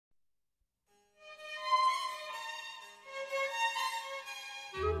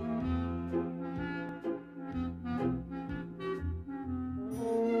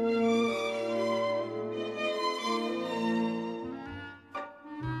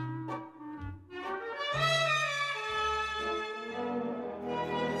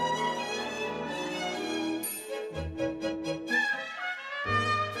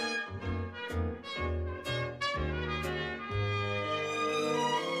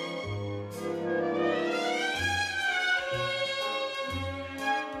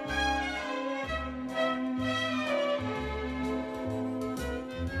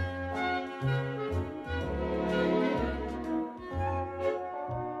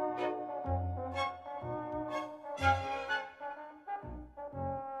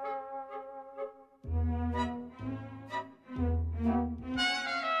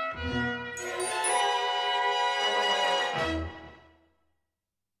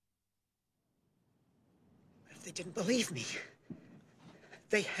They didn't believe me.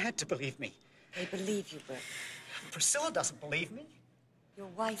 They had to believe me. They believe you, Burton. Priscilla doesn't believe me. Your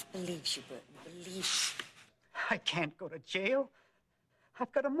wife believes you, Burton. Believes you. I can't go to jail. I've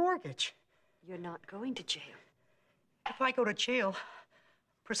got a mortgage. You're not going to jail. If I go to jail,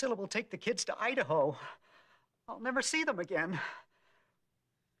 Priscilla will take the kids to Idaho. I'll never see them again.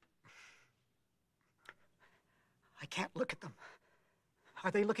 I can't look at them.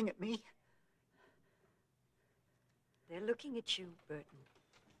 Are they looking at me? They're looking at you, Burton.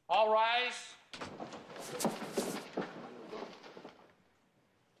 All rise.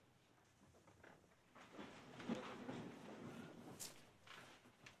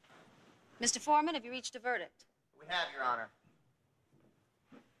 Mr. Foreman, have you reached a verdict? We have, Your Honor.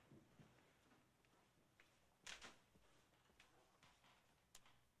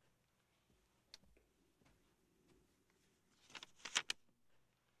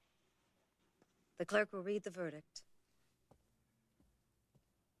 The clerk will read the verdict.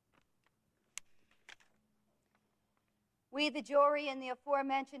 We, the jury in the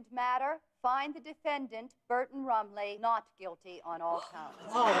aforementioned matter, find the defendant, Burton Rumley, not guilty on all counts.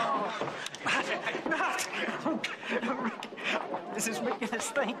 Mrs. McGinnis,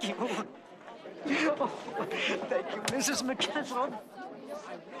 thank you. Oh, thank you, Mrs. McGinnis.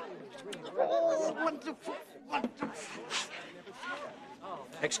 Oh, wonderful, wonderful.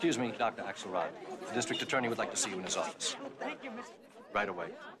 Excuse me, Dr. Axelrod. The district attorney would like to see you in his office. Thank you, Mr. Right away.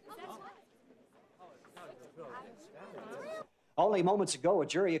 Only moments ago, a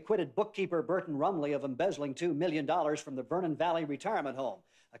jury acquitted bookkeeper Burton Rumley of embezzling $2 million from the Vernon Valley Retirement Home,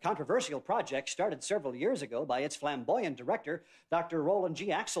 a controversial project started several years ago by its flamboyant director, Dr. Roland G.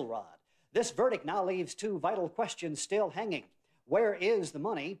 Axelrod. This verdict now leaves two vital questions still hanging. Where is the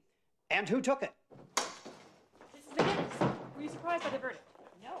money, and who took it? Mrs. McGinnis, were you surprised by the verdict?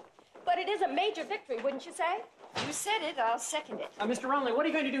 No. But it is a major victory, wouldn't you say? You said it, I'll second it. Mr. Rumley, what are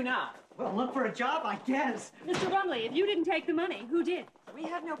you going to do now? Well, look for a job, I guess. Mr. Rumley, if you didn't take the money, who did? We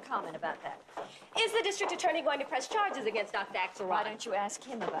have no comment about that. Is the district attorney going to press charges against Dr. Axelrod? Why don't you ask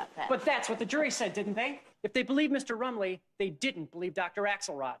him about that? But that's what the jury said, didn't they? If they believed Mr. Rumley, they didn't believe Dr.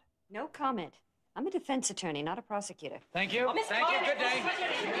 Axelrod. No comment. I'm a defense attorney, not a prosecutor. Thank you. Thank you. Good day.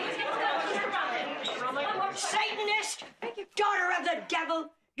 Satanist! Daughter of the devil!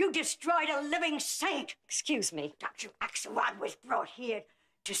 You destroyed a living saint! Excuse me. Dr. Axelrod was brought here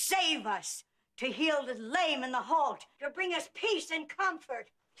to save us, to heal the lame and the halt, to bring us peace and comfort.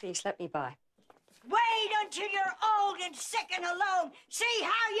 Please let me by. Wait until you're old and sick and alone. See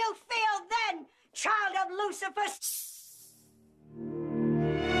how you feel then, child of Lucifer.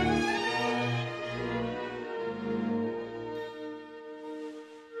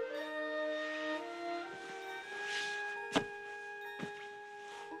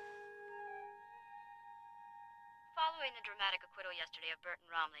 Following the dramatic acquittal yesterday of Burton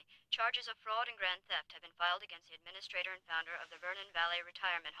Rumley, charges of fraud and grand theft have been filed against the administrator and founder of the Vernon Valley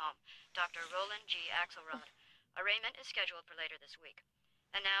Retirement Home, Dr. Roland G. Axelrod. Arraignment is scheduled for later this week.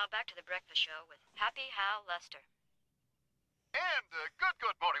 And now, back to the breakfast show with Happy Hal Lester. And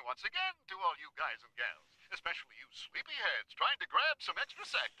good morning once again to all you guys and gals, especially you sleepyheads trying to grab some extra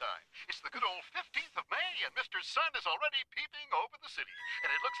sack time. It's the good old 15th of May, and Mr. Sun is already peeping over the city,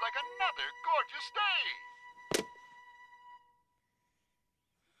 and it looks like another gorgeous day.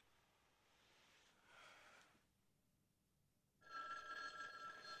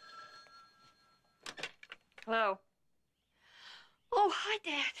 Hello. Oh, hi,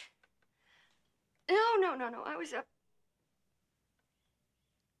 Dad. No. I was up.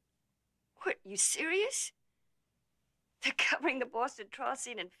 What, you serious? They're covering the Boston trial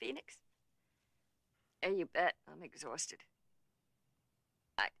scene in Phoenix? Yeah, you bet. I'm exhausted.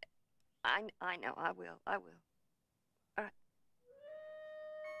 I know. I will. All right.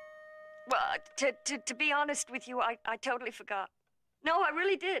 Well, to be honest with you, I totally forgot. No, I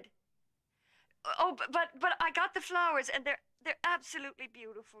really did. Oh, but I got the flowers, and they're absolutely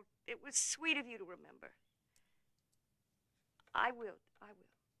beautiful. It was sweet of you to remember. I will.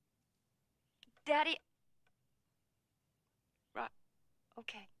 Daddy. Right.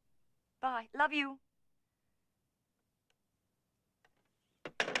 Okay. Bye. Love you.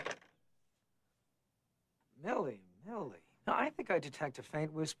 Millie. Now, I think I detect a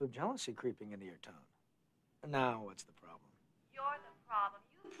faint wisp of jealousy creeping into your tone. Now, what's the problem? You're the problem.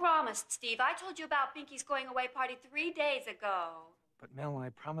 You promised, Steve. I told you about Pinky's going away party 3 days ago. But, Mel, I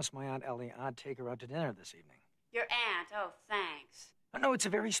promised my Aunt Ellie I'd take her out to dinner this evening. Your aunt? Oh, thanks. Oh, no, it's a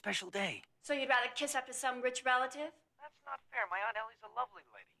very special day. So you'd rather kiss up to some rich relative? That's not fair. My Aunt Ellie's a lovely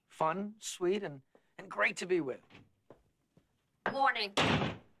lady. Fun, sweet, and great to be with. Morning.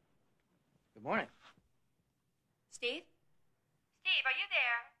 Good morning. Steve? Steve, are you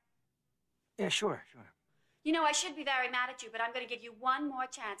there? Yeah, sure. You know, I should be very mad at you, but I'm going to give you one more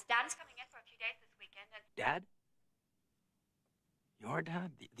chance. Dad is coming in for a few days this weekend, and... Dad? Your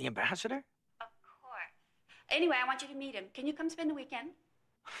dad? The ambassador? Of course. Anyway, I want you to meet him. Can you come spend the weekend?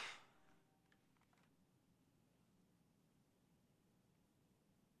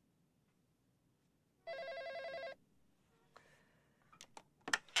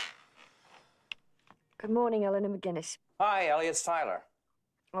 Good morning, Ellie Maginnis. Hi, Ellie, it's Tyler.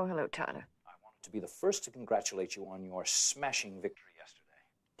 Oh, hello, Tyler. I wanted to be the first to congratulate you on your smashing victory yesterday.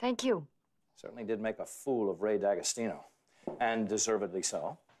 Thank you. Certainly did make a fool of Ray D'Agostino, and deservedly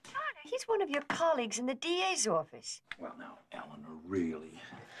so. Tyler, he's one of your colleagues in the DA's office. Well, now, Eleanor, really.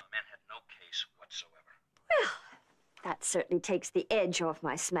 The man had no case whatsoever. Well, that certainly takes the edge off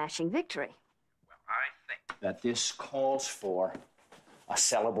my smashing victory. Well, I think that this calls for a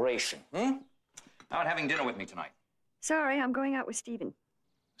celebration, Out having dinner with me tonight. Sorry, I'm going out with Stephen.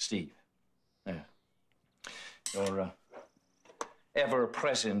 Steve. Yeah. Your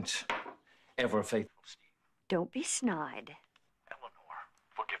ever-present, ever-faithful Steve. Don't be snide. Eleanor,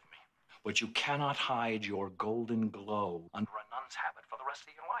 forgive me, but you cannot hide your golden glow under a nun's habit for the rest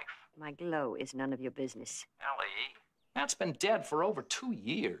of your life. My glow is none of your business. Ellie, that's been dead for over 2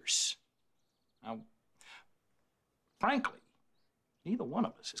 years. Now, frankly, neither one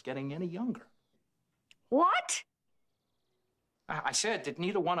of us is getting any younger. What? I said that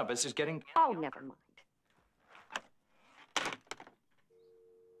neither one of us is getting... Oh, never mind.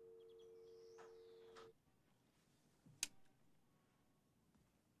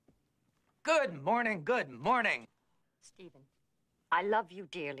 Good morning, good morning. Stephen, I love you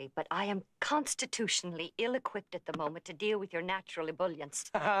dearly, but I am constitutionally ill-equipped at the moment to deal with your natural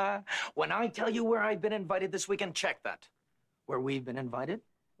ebullience. When I tell you where I've been invited this weekend, check that. Where we've been invited?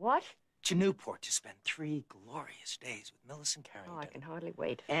 What? To Newport to spend 3 glorious days with Millicent Carrington. Oh, I can hardly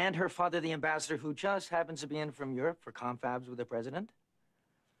wait. And her father, the ambassador, who just happens to be in from Europe for confabs with the president.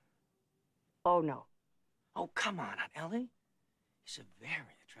 Oh, no. Oh, come on, Aunt Ellie. He's a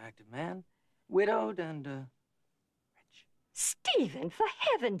very attractive man. Widowed and, rich. Stephen, for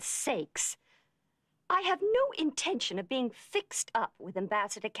heaven's sakes. I have no intention of being fixed up with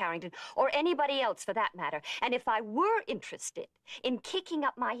Ambassador Carrington, or anybody else for that matter. And if I were interested in kicking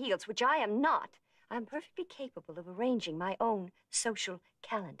up my heels, which I am not, I'm perfectly capable of arranging my own social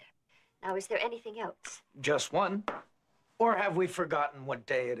calendar. Now, is there anything else? Just one. Or have we forgotten what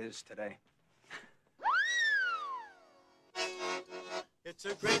day it is today? It's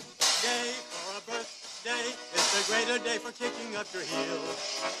a great day for a birthday. It's a greater day for kicking up your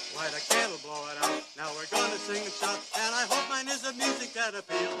heels. Light a candle, blow it out. Now we're gonna sing and shout, and I hope mine is the music that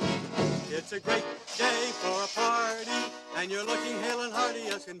appeals. It's a great day for a party, and you're looking hale and hearty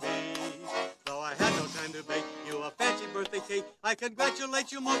as can be. Though I had no time to bake you a fancy birthday cake, I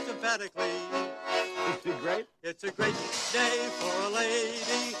congratulate you most emphatically. Is it great? It's a great day for a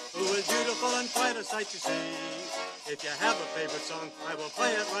lady who is beautiful and quite a sight to see. If you have a favorite song, I will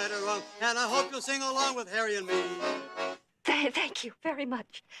play it right or wrong, and I hope you'll sing along with Harry and me. Thank you very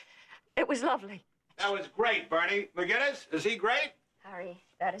much. It was lovely. That was great, Bernie. McGinnis, is he great? Harry,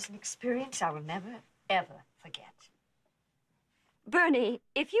 that is an experience I will never, ever forget. Bernie,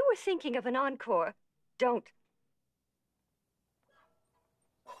 if you were thinking of an encore, don't.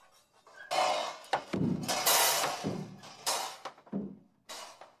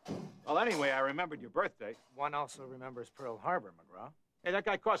 Well, anyway, I remembered your birthday. One also remembers Pearl Harbor, McGraw. Hey, that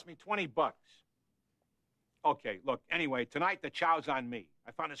guy cost me $20. Okay, look, anyway, tonight the chow's on me.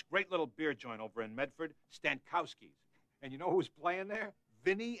 I found this great little beer joint over in Medford, Stankowski's. And you know who's playing there?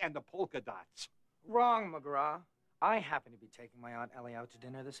 Vinny and the Polka Dots. Wrong, McGraw. I happen to be taking my Aunt Ellie out to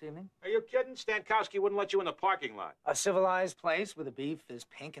dinner this evening. Are you kidding? Stankowski wouldn't let you in the parking lot. A civilized place where the beef is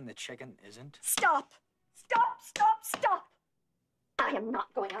pink and the chicken isn't. Stop! Stop! Stop! Stop! I am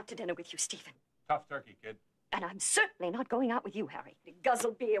not going out to dinner with you, Stephen. Tough turkey, kid. And I'm certainly not going out with you, Harry. To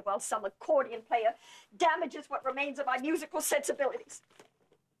guzzle beer while some accordion player damages what remains of my musical sensibilities.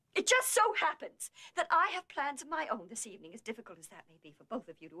 It just so happens that I have plans of my own this evening, as difficult as that may be for both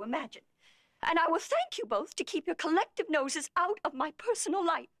of you to imagine. And I will thank you both to keep your collective noses out of my personal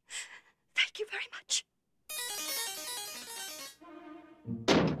life. Thank you very much.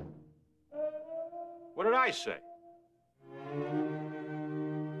 What did I say?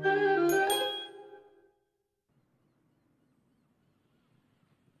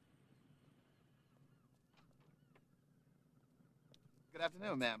 Good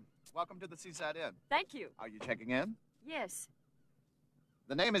afternoon, ma'am. Welcome to the Seaside Inn. Thank you. Are you checking in? Yes.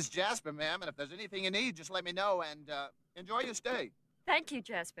 The name is Jasper, ma'am, and if there's anything you need, just let me know, and enjoy your stay. Thank you,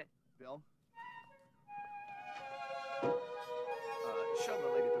 Jasper. Bill? Show the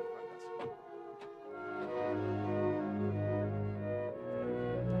lady to the front desk.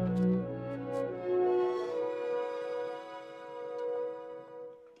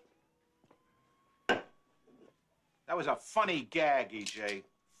 That was a funny gag, EJ.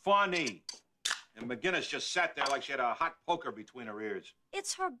 Funny. And McGinnis just sat there like she had a hot poker between her ears.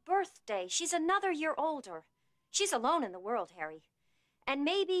 It's her birthday. She's another year older. She's alone in the world, Harry. And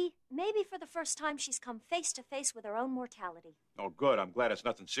maybe for the first time, she's come face to face with her own mortality. Oh, good. I'm glad it's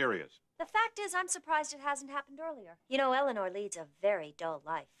nothing serious. The fact is, I'm surprised it hasn't happened earlier. You know, Eleanor leads a very dull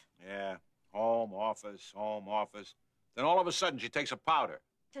life. Yeah. Home, office, home, office. Then all of a sudden, she takes a powder.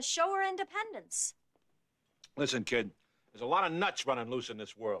 To show her independence. Listen, kid, there's a lot of nuts running loose in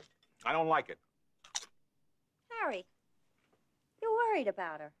this world. I don't like it. Harry, you're worried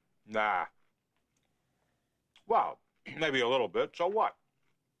about her. Nah. Well, maybe a little bit. So what?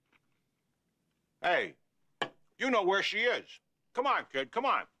 Hey, you know where she is. Come on, kid, come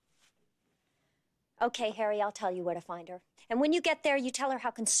on. Okay, Harry, I'll tell you where to find her. And when you get there, you tell her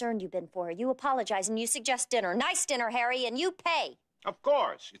how concerned you've been for her. You apologize and you suggest dinner. Nice dinner, Harry, and you pay. Of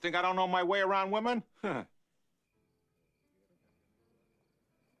course. You think I don't know my way around women?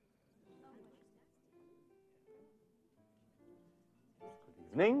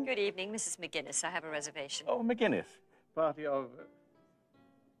 Evening. Good evening, Mrs. McGinnis. I have a reservation. Oh, McGinnis. Party of...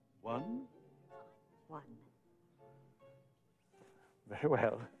 one? One. Very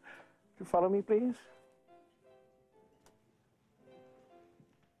well. Could you follow me, please?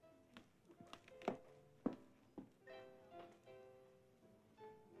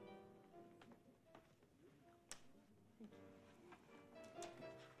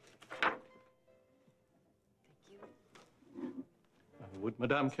 Would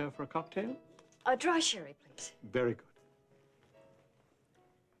Madame care for a cocktail? A dry sherry, please. Very good.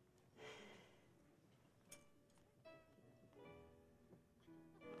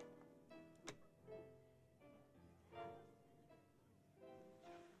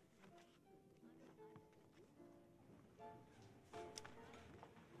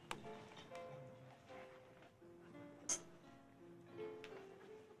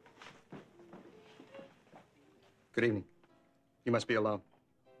 Good evening. You must be alone.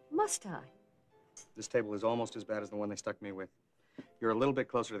 Must I? This table is almost as bad as the one they stuck me with. You're a little bit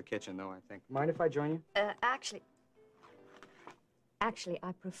closer to the kitchen, though, I think. Mind if I join you? Actually,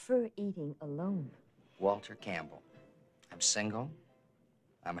 I prefer eating alone. Walter Campbell. I'm single.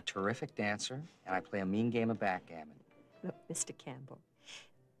 I'm a terrific dancer, and I play a mean game of backgammon. Look, Mr. Campbell,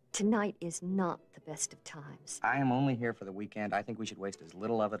 tonight is not the best of times. I am only here for the weekend. I think we should waste as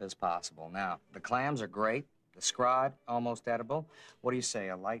little of it as possible. Now, the clams are great. The scrod, almost edible. What do you say,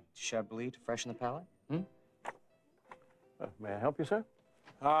 a light chablis to freshen the palate? May I help you, sir?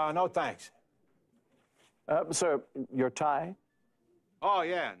 No, thanks. Sir, your tie? Oh,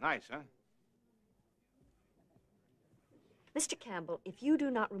 yeah, nice, huh? Mr. Campbell, if you do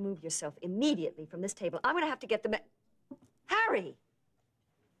not remove yourself immediately from this table, I'm going to have to get the Harry!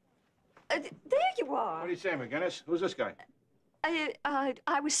 There you are. What do you say, McGinnis? Who's this guy?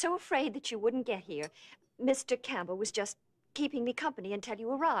 I was so afraid that you wouldn't get here. Mr. Campbell was just keeping me company until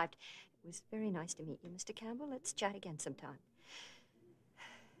you arrived. It was very nice to meet you, Mr. Campbell. Let's chat again sometime.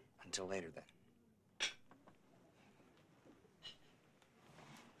 Until later, then.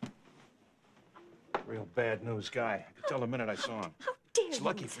 Real bad news guy. I could tell the minute I saw him. How dare It's you?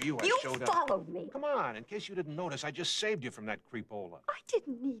 lucky for you I You showed up. followed me. Come on, in case you didn't notice, I just saved you from that creepola. I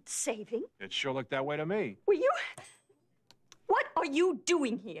didn't need saving. It sure looked that way to me. Were you... What are you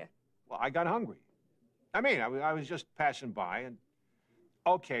doing here? Well, I got hungry. I mean, I was just passing by and...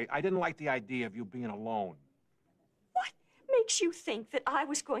 Okay, I didn't like the idea of you being alone. What makes you think that I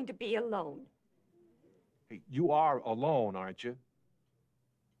was going to be alone? Hey, you are alone, aren't you?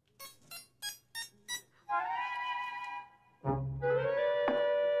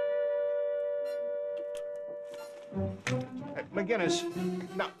 Hey, McGinnis,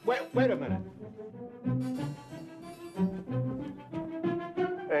 now, wait a minute.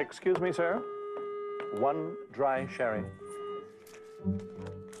 Excuse me, sir. One dry sherry.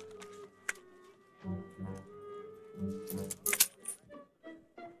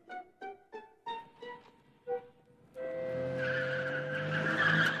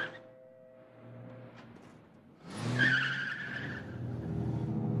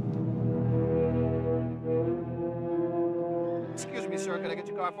 Excuse me, sir. Can I get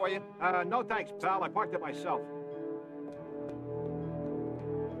your car for you? No thanks, pal. I parked it myself.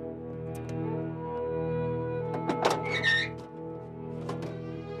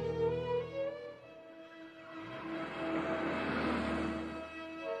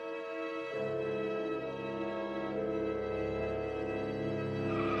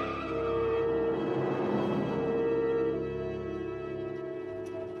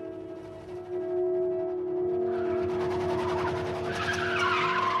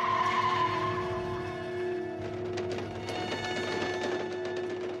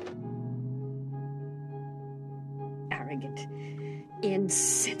 arrogant,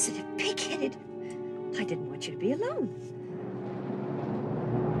 insensitive, pig-headed. I didn't want you to be alone.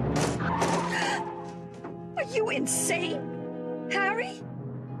 Are you insane, Harry?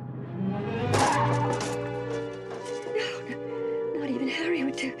 No, not even Harry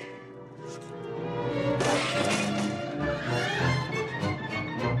would do.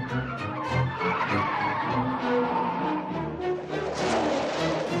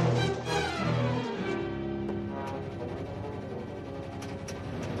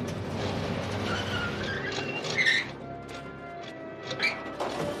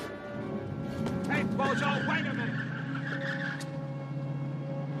 Hey, Bozo, wait a minute.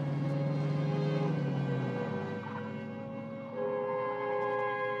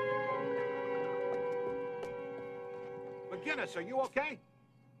 McGinnis, are you okay?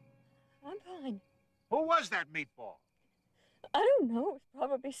 I'm fine. Who was that meatball? I don't know. It was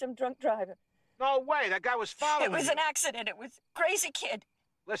probably some drunk driver. No way, that guy was following It was you. an accident. It was a crazy kid.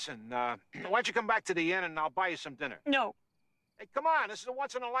 Listen, why don't you come back to the inn and I'll buy you some dinner? No. Hey, come on, this is a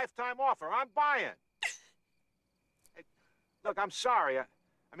once-in-a-lifetime offer. I'm buying. Hey, look, I'm sorry. I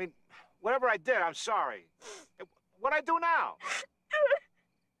mean, whatever I did, I'm sorry. Hey, what'd I do now?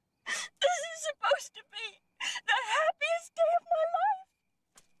 This is supposed to be the happiest day of my life.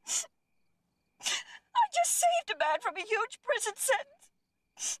 I just saved a man from a huge prison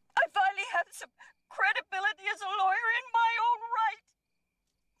sentence. I finally have some credibility as a lawyer in my own right.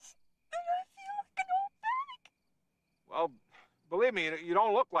 And I feel like an old bag. Well, believe me, you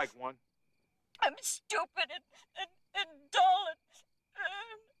don't look like one. I'm stupid and dull and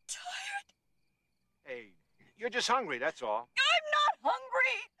tired. Hey, you're just hungry, that's all. I'm not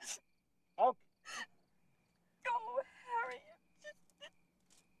hungry. Oh. Oh, Harry.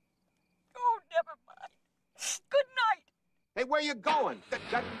 Oh, never mind. Good night. Hey, where you going?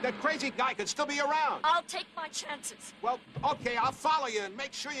 That crazy guy could still be around. I'll take my chances. Well, okay, I'll follow you and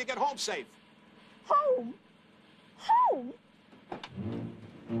make sure you get home safe. Home? Home?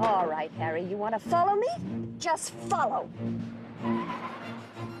 All right, Harry, you want to follow me? Just follow.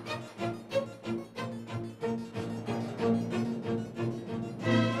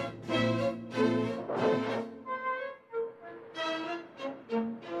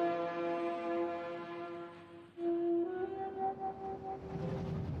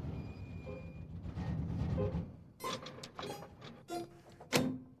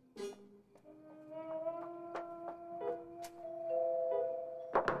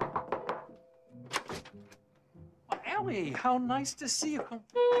 Ellie, how nice to see you.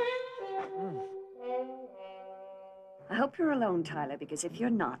 I hope you're alone, Tyler, because if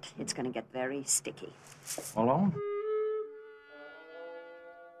you're not, it's going to get very sticky. Alone?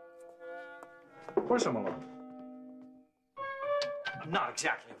 Of course I'm alone. Not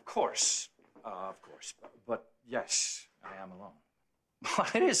exactly, of course. But yes, I am alone. Well,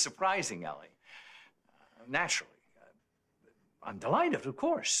 it is surprising, Ellie. Naturally. I'm delighted, of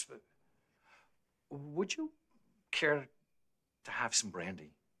course. But would you care to have some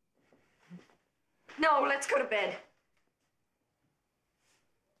brandy? No, let's go to bed.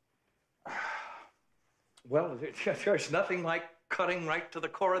 Well, there's nothing like cutting right to the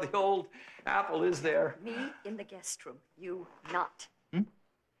core of the old apple, is there? Me in the guest room, you not. Hmm?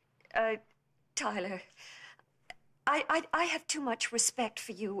 Tyler, I have too much respect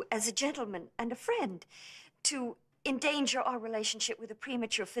for you as a gentleman and a friend to endanger our relationship with a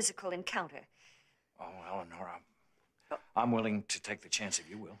premature physical encounter. Oh, Eleanor, I'm willing to take the chance if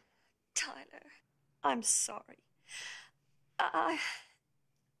you will. Tyler, I'm sorry.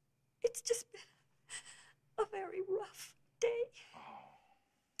 It's just been a very rough day.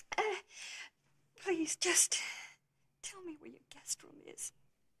 Please, just tell me where your guest room is.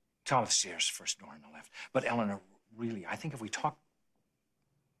 Top of the stairs, first door on the left. But Eleanor, really, I think if we talk...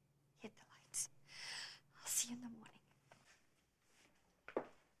 Hit the lights. I'll see you in the morning.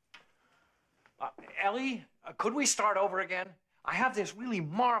 Ellie, could we start over again? I have this really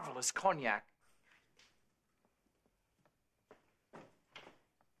marvelous cognac.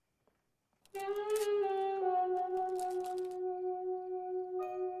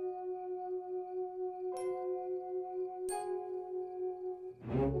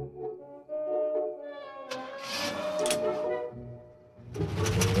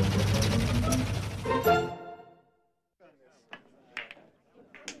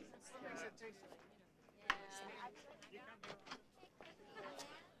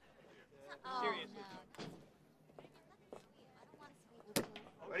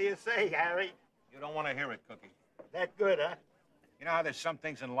 What do you say, Harry? You don't want to hear it, Cookie. That good, huh? You know how there's some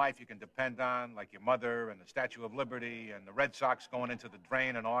things in life you can depend on, like your mother and the Statue of Liberty and the Red Sox going into the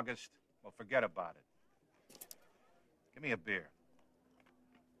drain in August? Well, forget about it. Give me a beer.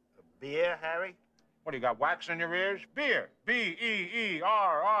 A beer, Harry? What, do you got wax in your ears? Beer.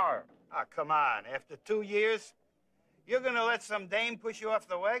 B-E-E-R-R. Ah, come on. After 2 years, you're gonna let some dame push you off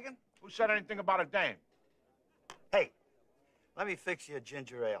the wagon? Who said anything about a dame? Hey, let me fix you a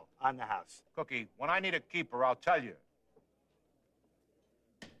ginger ale on the house. Cookie, when I need a keeper, I'll tell you.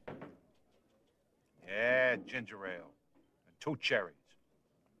 Yeah, ginger ale. And 2 cherries.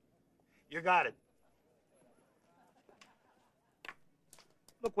 You got it.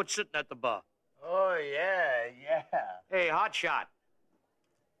 Look what's sitting at the bar. Oh, yeah. Hey, hot shot.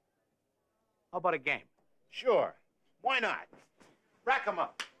 How about a game? Sure. Why not? Rack 'em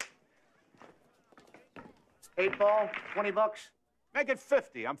up. 8 ball, 20 bucks? Make it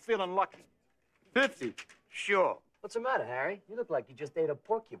 50. I'm feeling lucky. 50? Sure. What's the matter, Harry? You look like you just ate a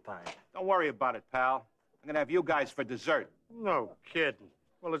porcupine. Don't worry about it, pal. I'm gonna have you guys for dessert. No kidding.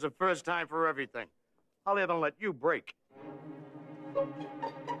 Well, it's a first time for everything. I'll even let you break.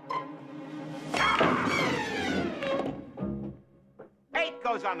 $8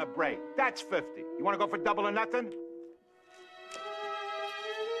 goes on the break. That's 50. You want to go for double or nothing?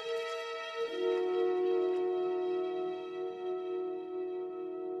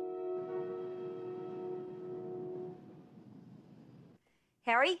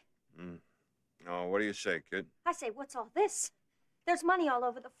 Harry? Oh, what do you say, kid? I say, what's all this? There's money all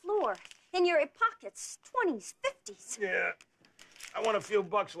over the floor. In your pockets, 20s, 50s. Yeah. I won a few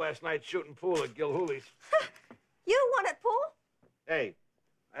bucks last night shooting pool at Gilhooley's. You won at pool? Hey,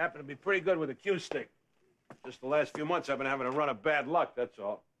 I happen to be pretty good with a cue stick. Just the last few months I've been having a run of bad luck, that's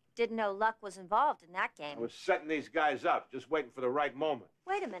all. Didn't know luck was involved in that game. I was setting these guys up, just waiting for the right moment.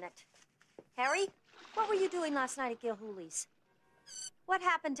 Wait a minute. Harry, what were you doing last night at Gilhooley's? What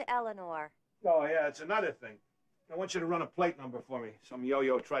happened to Eleanor? Oh, yeah, it's another thing. I want you to run a plate number for me. Some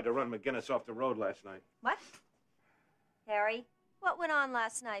yo-yo tried to run McGinnis off the road last night. What? Harry, what went on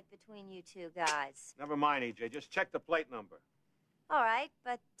last night between you two guys? Never mind, EJ. Just check the plate number. All right,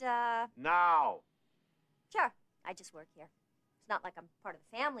 but, Now! Sure. I just work here. It's not like I'm part of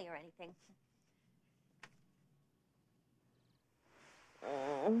the family or anything.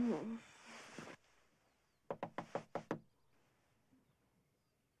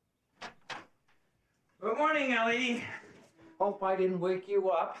 Good morning, Ellie. Hope I didn't wake you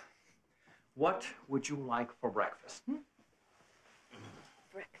up. What would you like for breakfast?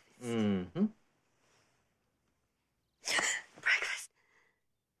 Breakfast. Mm-hmm. Breakfast.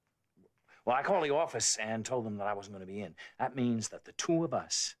 Well, I called the office and told them that I wasn't going to be in. That means that the two of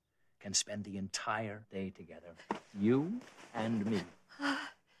us can spend the entire day together. You and me.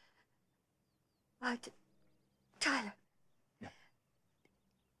 Tyler. Yeah.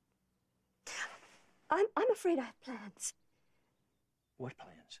 I'm afraid I have plans. What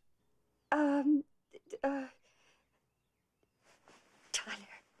plans?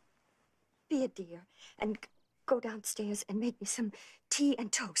 Tyler, be a dear and go downstairs and make me some tea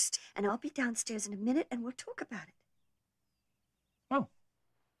and toast. And I'll be downstairs in a minute and we'll talk about it. Oh.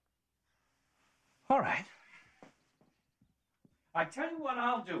 All right. I tell you what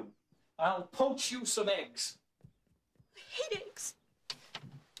I'll do. I'll poach you some eggs. I hate eggs.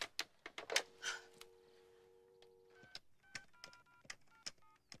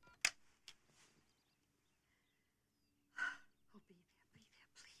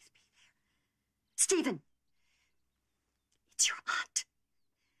 Stephen, it's your aunt.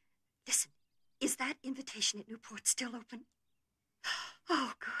 Listen, is that invitation at Newport still open?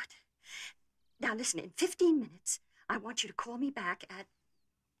 Oh, good. Now, listen, in 15 minutes, I want you to call me back at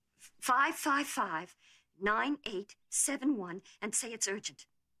 555-9871 and say it's urgent.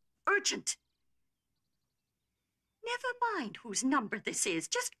 Urgent. Never mind whose number this is.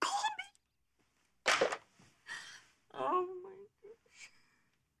 Just call me. Oh, my gosh.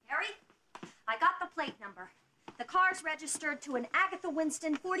 Harry? I got the plate number. The car's registered to an Agatha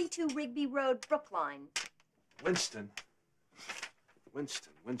Winston, 42 Rigby Road, Brookline. Winston.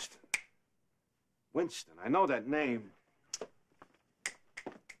 I know that name.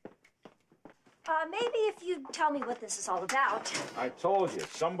 Maybe if you'd tell me what this is all about. I told you,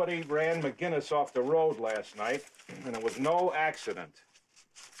 somebody ran McGinnis off the road last night, and it was no accident.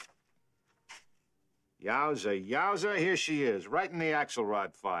 Yowza, here she is, right in the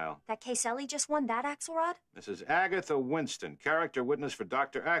Axelrod file. That case Ellie just won, that Axelrod? This is Agatha Winston, character witness for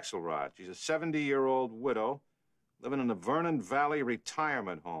Dr. Axelrod. She's a 70-year-old widow living in the Vernon Valley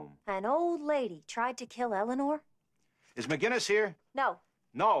retirement home. An old lady tried to kill Eleanor? Is McGinnis here? No.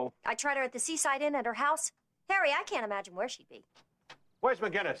 No. I tried her at the Seaside Inn at her house. Harry, I can't imagine where she'd be. Where's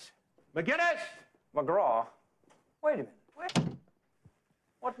McGinnis? McGinnis? McGraw? Wait a minute. Where?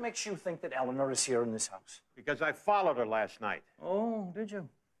 What makes you think that Eleanor is here in this house? Because I followed her last night. Oh, did you?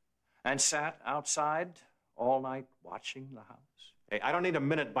 And sat outside all night watching the house? Hey, I don't need a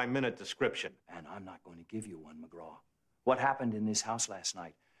minute-by-minute description. And I'm not going to give you one, McGraw. What happened in this house last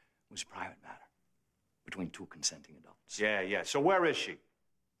night was a private matter between two consenting adults. Yeah. So where is she?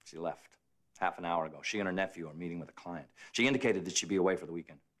 She left half an hour ago. She and her nephew are meeting with a client. She indicated that she'd be away for the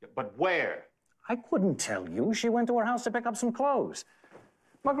weekend. Yeah, but where? I couldn't tell you. She went to her house to pick up some clothes.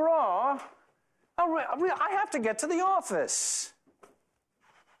 McGraw, I have to get to the office.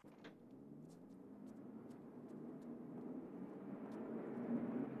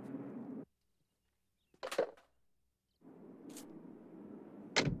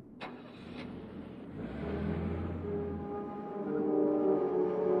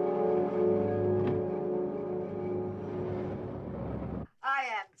 I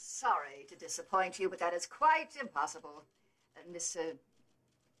am sorry to disappoint you, but that is quite impossible. Miss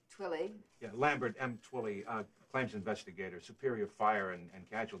Twilly? Yeah, Lambert M. Twilly, claims investigator, Superior Fire and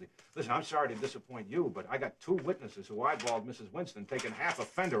Casualty. Listen, I'm sorry to disappoint you, but I got two witnesses who eyeballed Mrs. Winston taking half a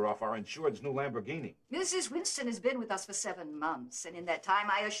fender off our insured's new Lamborghini. Mrs. Winston has been with us for 7 months, and in that time,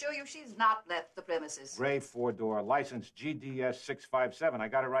 I assure you, she's not left the premises. Gray four-door, license GDS 657. I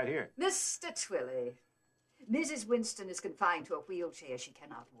got it right here. Mr. Twilly, Mrs. Winston is confined to a wheelchair. She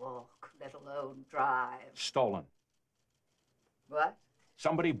cannot walk, let alone drive. Stolen. What?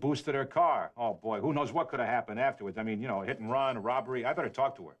 Somebody boosted her car. Oh, boy, who knows what could have happened afterwards. I mean, you know, a hit and run, a robbery. I better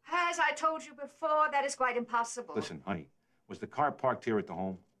talk to her. As I told you before, that is quite impossible. Listen, honey, was the car parked here at the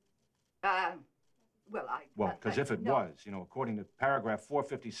home? Well, because if it was, you know, according to paragraph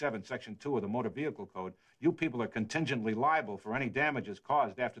 457, section 2 of the Motor Vehicle Code, you people are contingently liable for any damages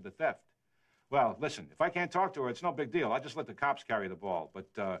caused after the theft. Well, listen, if I can't talk to her, it's no big deal. I'll just let the cops carry the ball.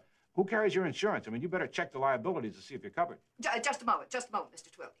 But who carries your insurance? I mean, you better check the liabilities to see if you're covered. Just a moment,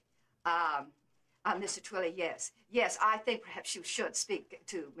 Mr. Twilly. Mr. Twilly, yes. Yes, I think perhaps you should speak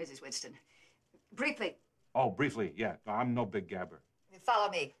to Mrs. Winston. Briefly. Oh, briefly, yeah. I'm no big gabber. Follow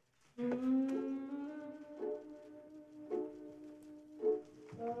me.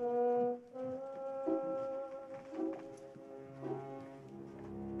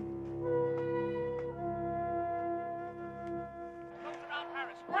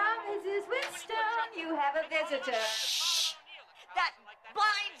 Mrs. Winston, you have a visitor. Shh! That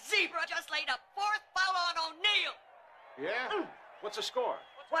blind zebra just laid a 4th foul on O'Neill. Yeah? What's the score?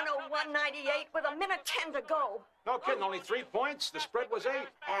 101-98 with a minute 10 to go. No kidding, only 3 points. The spread was 8.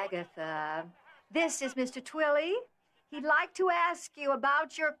 Agatha, this is Mr. Twilly. He'd like to ask you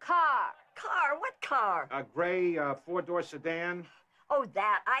about your car. Car? What car? A gray four-door sedan. Oh,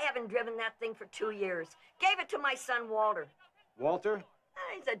 that. I haven't driven that thing for 2 years. Gave it to my son, Walter. Walter?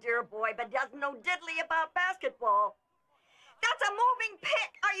 He's a dear boy, but doesn't know diddly about basketball. That's a moving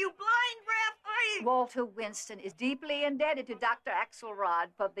pick. Are you blind, Ref? Walter Winston is deeply indebted to Dr. Axelrod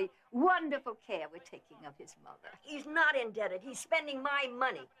for the wonderful care we're taking of his mother. He's not indebted. He's spending my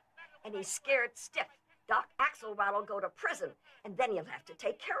money. And he's scared stiff. Doc Axelrod will go to prison, and then he'll have to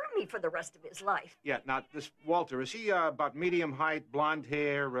take care of me for the rest of his life. Yeah, now, this Walter, is he about medium height, blonde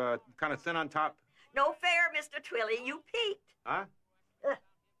hair, kind of thin on top? No fair, Mr. Twilly. You peaked. Huh?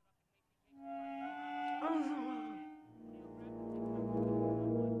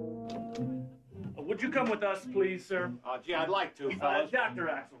 Would you come with us, please, sir? Gee, I'd like to, fellas. Dr.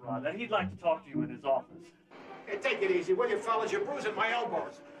 Axelrod, he'd like to talk to you in his office. Hey, take it easy, will you, fellas? You're bruising my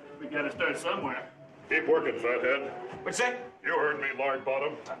elbows. We gotta start somewhere. Keep working, fathead. What's that? You heard me, Lard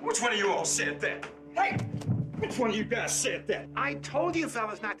Bottom. Which one of you all said that? Hey! Which one of you guys said that? I told you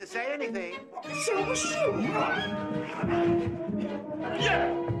fellas not to say anything. So shoot!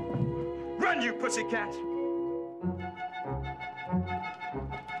 Yeah! Run, you pussycats!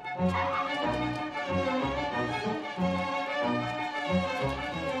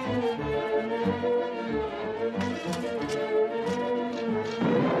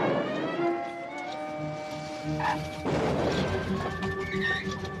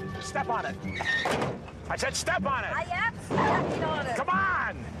 Step on it. I said step on it. I am stepping on it. Come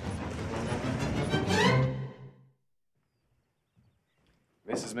on!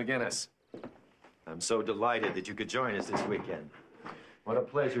 Mrs. McGinnis, I'm so delighted that you could join us this weekend. What a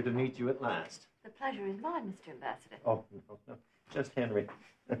pleasure to meet you at last. The pleasure is mine, Mr. Ambassador. Oh, no, just Henry.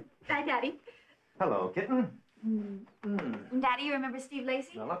 Hi, Daddy. Hello, kitten. Daddy, you remember Steve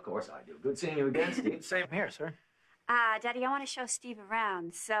Lacey? Well, of course I do. Good seeing you again, Steve. Same here, sir. Daddy, I want to show Steve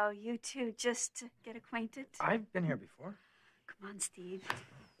around, so you two just get acquainted. I've been here before. Come on, Steve.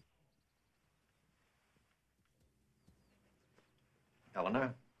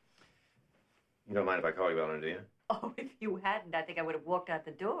 Eleanor, you don't mind if I call you Eleanor, do you? Oh, if you hadn't, I think I would have walked out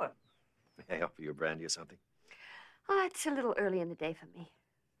the door. May I offer you a brandy or something? Oh, it's a little early in the day for me.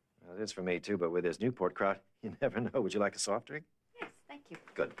 Well, it is for me, too, but with this Newport crowd, you never know. Would you like a soft drink? Yes, thank you.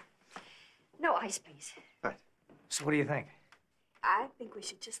 Good. No ice, please. Right. So what do you think? I think we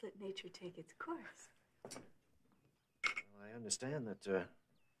should just let nature take its course. Well, I understand that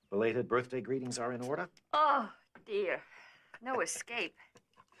belated birthday greetings are in order. Oh, dear. No escape.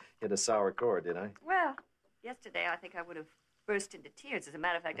 Hit a sour chord, did I? Well, yesterday I think I would have burst into tears. As a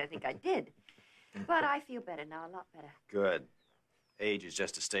matter of fact, I think I did. But I feel better now, a lot better. Good. Age is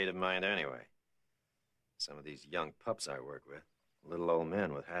just a state of mind anyway. Some of these young pups I work with, little old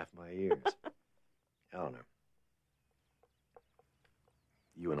men with half my years. Eleanor,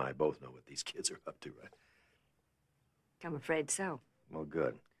 you and I both know what these kids are up to, right? I'm afraid so. Well,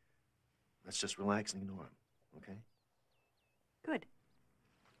 good. Let's just relax and ignore them, okay? Good.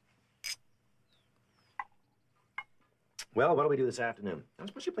 Well, what'll we do this afternoon? I'm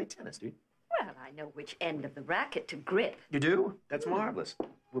supposed you play tennis, do you? Well, I know which end of the racket to grip. You do? That's marvelous.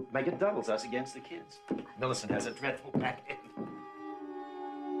 We'll make it doubles, us against the kids. Millicent has a dreadful backhand.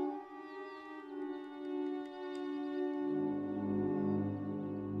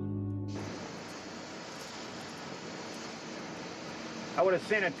 I would have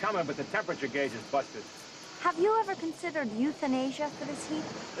seen it coming, but the temperature gauge is busted. Have you ever considered euthanasia for this heat?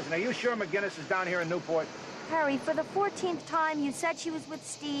 Listen, are you sure McGinnis is down here in Newport? Harry, for the 14th time, you said she was with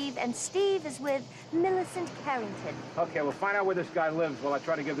Steve, and Steve is with Millicent Carrington. Okay, we'll find out where this guy lives while I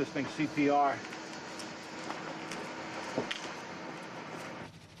try to give this thing CPR.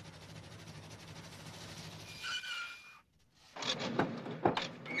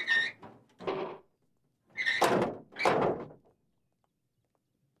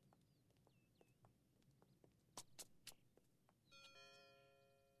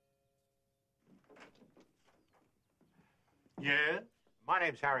 Yes? My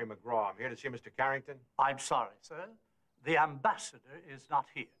name's Harry McGraw. I'm here to see Mr. Carrington. I'm sorry, sir. The ambassador is not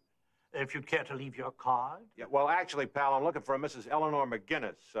here. If you'd care to leave your card. Yeah, well, actually, pal, I'm looking for a Mrs. Eleanor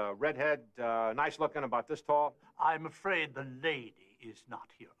McGinnis. Redhead, nice looking, about this tall. I'm afraid the lady is not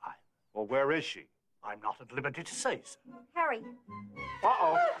here either. Well, where is she? I'm not at liberty to say so. Harry.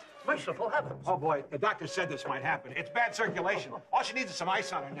 Uh-oh. Merciful heavens. Oh, boy, the doctor said this might happen. It's bad circulation. All she needs is some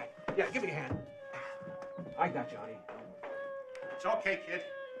ice on her neck. Yeah, give me a hand. I got you, honey. It's okay, kid.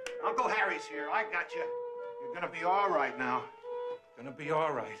 Uncle Harry's here. I got you. You're gonna be all right now. Gonna be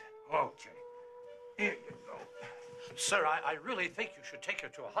all right. Okay. Here you go. Sir, I really think you should take her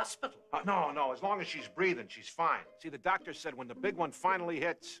to a hospital. No. As long as she's breathing, she's fine. See, the doctor said when the big one finally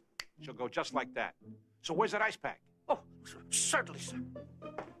hits, she'll go just like that. So where's that ice pack? Oh, certainly, sir.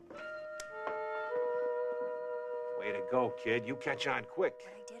 Way to go, kid. You catch on quick.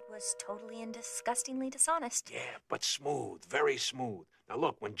 What I did was totally and disgustingly dishonest. Yeah, but smooth. Very smooth. Now,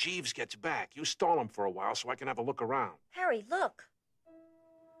 look, when Jeeves gets back, you stall him for a while so I can have a look around. Harry, look.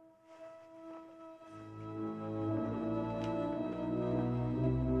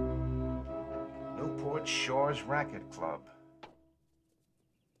 Newport Shores Racket Club.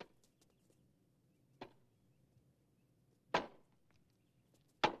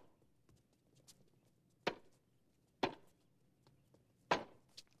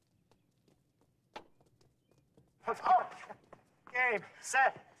 Oh, game,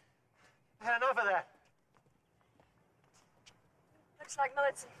 set. I had enough of that. Looks like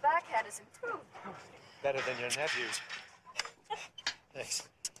Millicent's backhand has improved. Better than your nephew's. Thanks.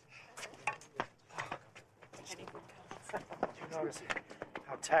 Did you notice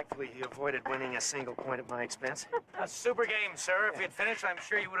how tactfully he avoided winning a single point at my expense? A super game, sir. If you'd finished, I'm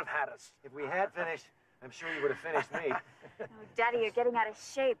sure you would have had us. If we had finished, I'm sure you would have finished me. Oh, Daddy, you're getting out of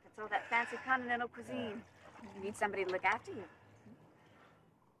shape. It's all that fancy continental cuisine. You need somebody to look after you.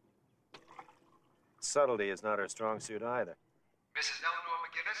 Subtlety is not her strong suit either. Mrs. Eleanor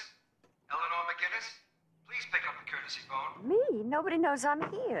McGinnis? Eleanor McGinnis? Please pick up the courtesy phone. Me? Nobody knows I'm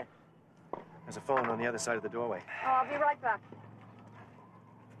here. There's a phone on the other side of the doorway. Oh, I'll be right back.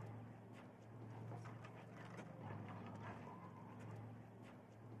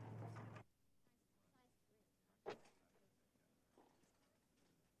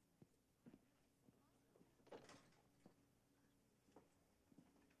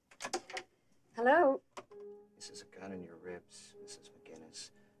 Hello? This is a gun in your ribs, Mrs.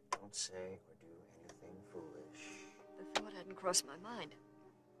 McGinnis. Don't say or do anything foolish. The thought hadn't crossed my mind.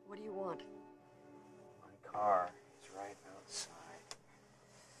 What do you want? My car is right outside.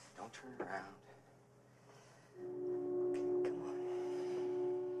 Don't turn around. Okay, come on.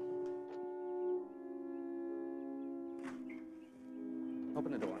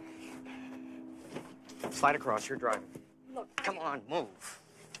 Open the door. Slide across. You're driving. Look, Come on, move.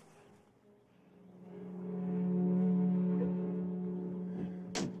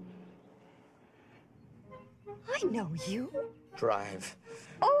 I know you. Drive.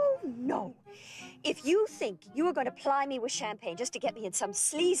 Oh, no. If you think you are going to ply me with champagne just to get me in some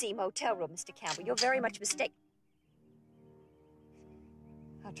sleazy motel room, Mr. Campbell, you're very much mistaken.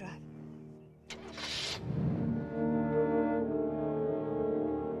 I'll drive.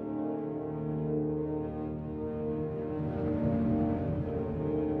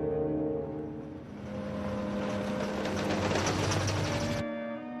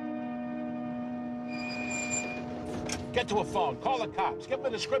 Get to a phone. Call the cops. Give them a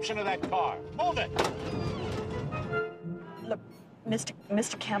description of that car. Move it! Look,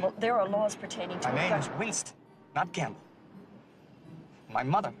 Mr. Campbell, there are laws pertaining to... My name is Winston, not Campbell. My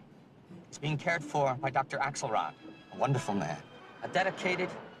mother is being cared for by Dr. Axelrod, a wonderful man, a dedicated,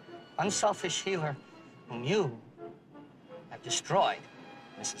 unselfish healer whom you have destroyed,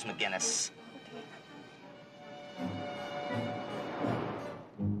 Mrs. McGinnis.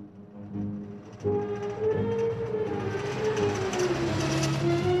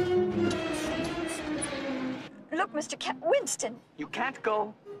 Look, Winston. You can't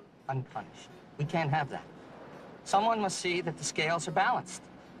go unpunished. We can't have that. Someone must see that the scales are balanced.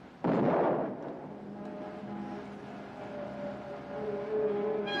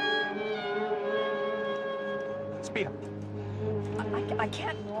 Speed up. I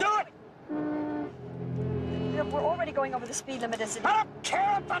can't... Do it! We're already going over the speed limit as it... I don't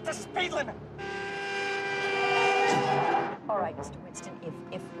care about the speed limit! All right, Mr. Winston,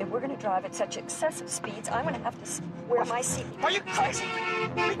 if we're going to drive at such excessive speeds, I'm going to have to wear my seat. Are you crazy?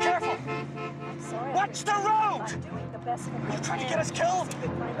 Be careful! I'm sorry. Watch the road! I'm doing the best that I can. You're trying to get us killed!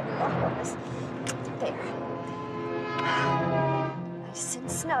 There. Nice and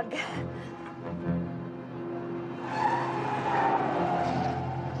snug.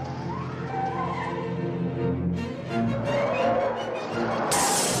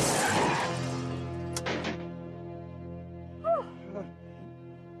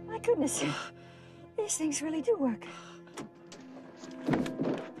 Goodness, these things really do work.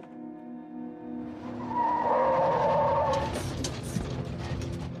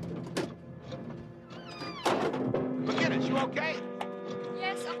 McGinnis, you okay?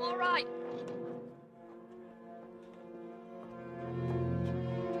 Yes, I'm all right.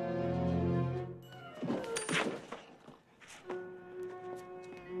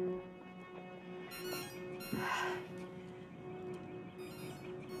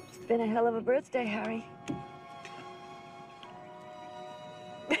 It's been a hell of a birthday, Harry.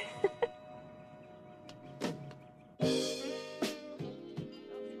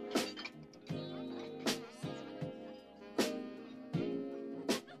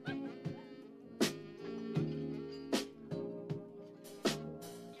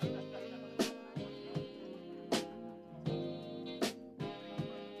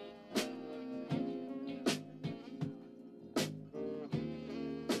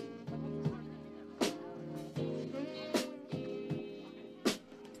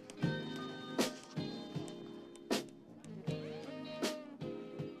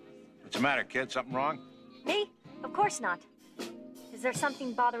 What's the matter, kid? Something wrong? Me? Of course not. Is there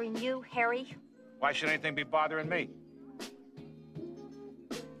something bothering you, Harry? Why should anything be bothering me?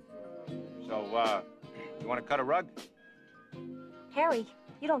 So, you want to cut a rug? Harry,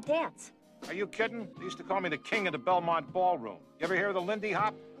 you don't dance. Are you kidding? They used to call me the king of the Belmont Ballroom. You ever hear of the Lindy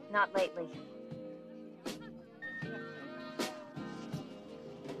Hop? Not lately.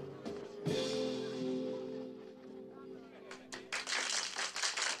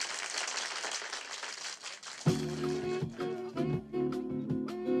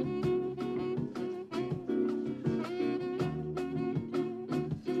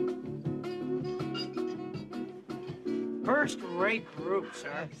 First-rate group,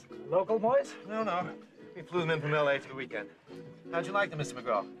 sir. Local boys? No. We flew them in from L.A. for the weekend. How'd you like them, Mr.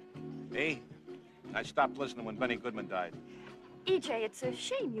 McGraw? Me? I stopped listening when Benny Goodman died. EJ, it's a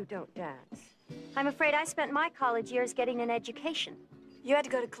shame you don't dance. I'm afraid I spent my college years getting an education. You had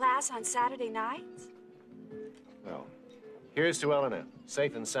to go to class on Saturday nights? Well, here's to Eleanor.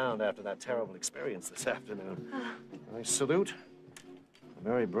 Safe and sound after that terrible experience this afternoon. I salute a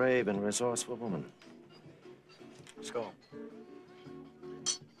very brave and resourceful woman. Let's go.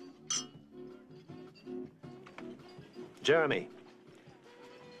 Jeremy.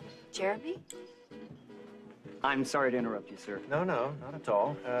 Jeremy? I'm sorry to interrupt you, sir. No, not at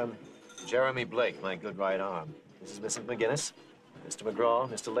all. Jeremy Blake, my good right arm. This is Mrs. McGinnis, Mr. McGraw,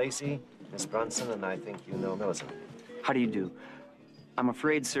 Mr. Lacey, Miss Brunson, and I think you know Millicent. How do you do? I'm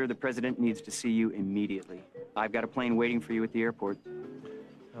afraid, sir, the president needs to see you immediately. I've got a plane waiting for you at the airport.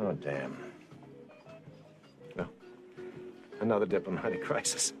 Oh, damn. Well, another diplomatic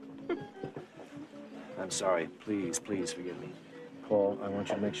crisis. I'm sorry. Please, please forgive me. Paul, I want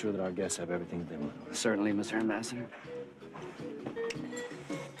you to make sure that our guests have everything they want. Certainly, Mr. Ambassador.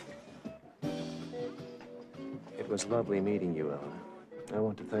 It was lovely meeting you, Ellen. I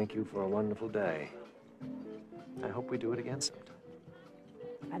want to thank you for a wonderful day. I hope we do it again sometime.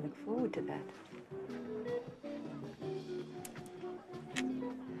 I look forward to that.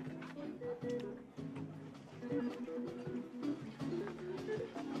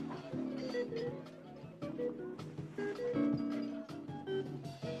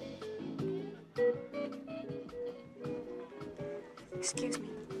 Excuse me.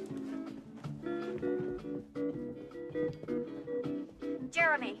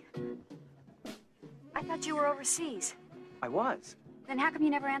 Jeremy, I thought you were overseas. I was. Then how come you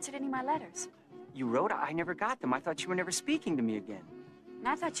never answered any of my letters? You wrote, I never got them. I thought you were never speaking to me again. And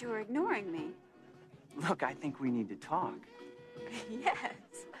I thought you were ignoring me. Look, I think we need to talk. Yes.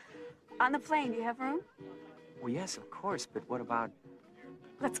 On the plane, do you have room? Well, yes, of course, but what about...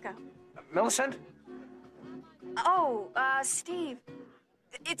 Let's go. Millicent? Oh, Steve,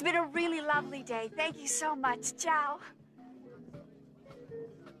 it's been a really lovely day. Thank you so much. Ciao.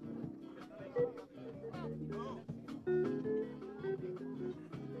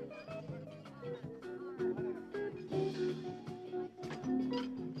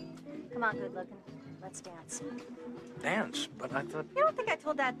 Come on, good looking. Let's dance. Dance? But I thought... You don't think I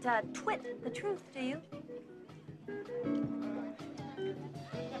told that twit the truth, do you?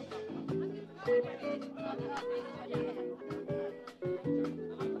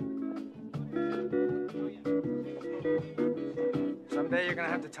 Someday you're gonna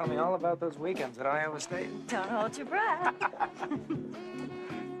have to tell me all about those weekends at Iowa State. Don't hold your breath.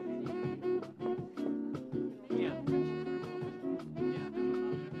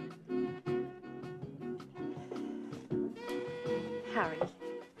 Harry.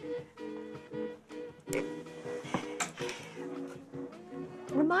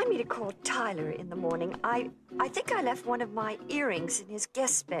 Remind me to call Tyler in the morning. I think I left one of my earrings in his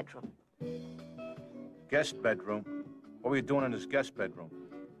guest bedroom. Guest bedroom? What were you doing in his guest bedroom?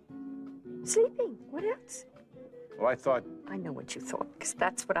 Sleeping. What else? Well, I thought... I know what you thought, because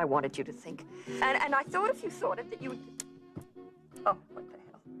that's what I wanted you to think. And I thought if you thought it, that you would... Oh, what the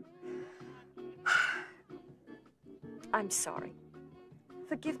hell. I'm sorry.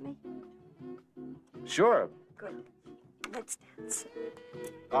 Forgive me. Sure. Good. Let's dance.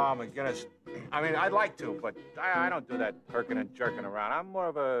 Oh, McGinnis. I mean, I'd like to, but I don't do that perking and jerking around. I'm more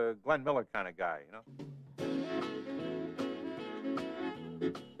of a Glenn Miller kind of guy, you know?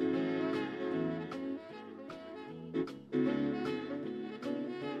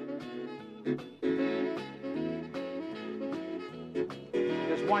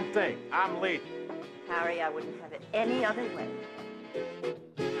 There's one thing. I'm leading. Harry, I wouldn't have it any other way.